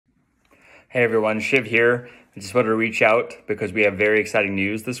Hey everyone, Shiv here. I just wanted to reach out because we have very exciting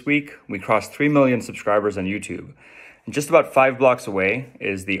news this week. We crossed 3 million subscribers on YouTube. And just about 5 blocks away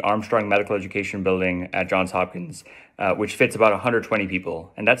is the Armstrong Medical Education building at Johns Hopkins, which fits about 120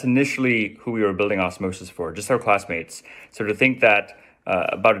 people. And that's initially who we were building Osmosis for, just our classmates. So to think that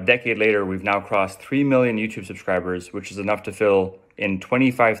about a decade later, we've now crossed 3 million YouTube subscribers, which is enough to fill in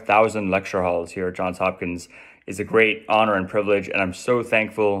 25,000 lecture halls here at Johns Hopkins, is a great honor and privilege. And I'm so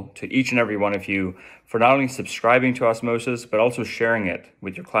thankful to each and every one of you for not only subscribing to Osmosis, but also sharing it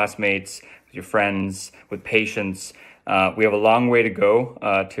with your classmates, with your friends, with patients. We have a long way to go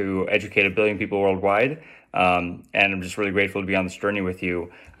to educate 1 billion people worldwide. And I'm just really grateful to be on this journey with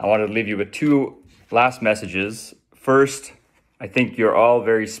you. I wanted to leave you with 2 last messages. First, I think you're all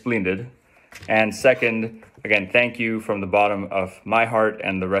very splendid. And second, again, thank you from the bottom of my heart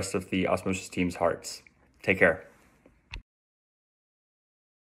and the rest of the Osmosis team's hearts. Take care.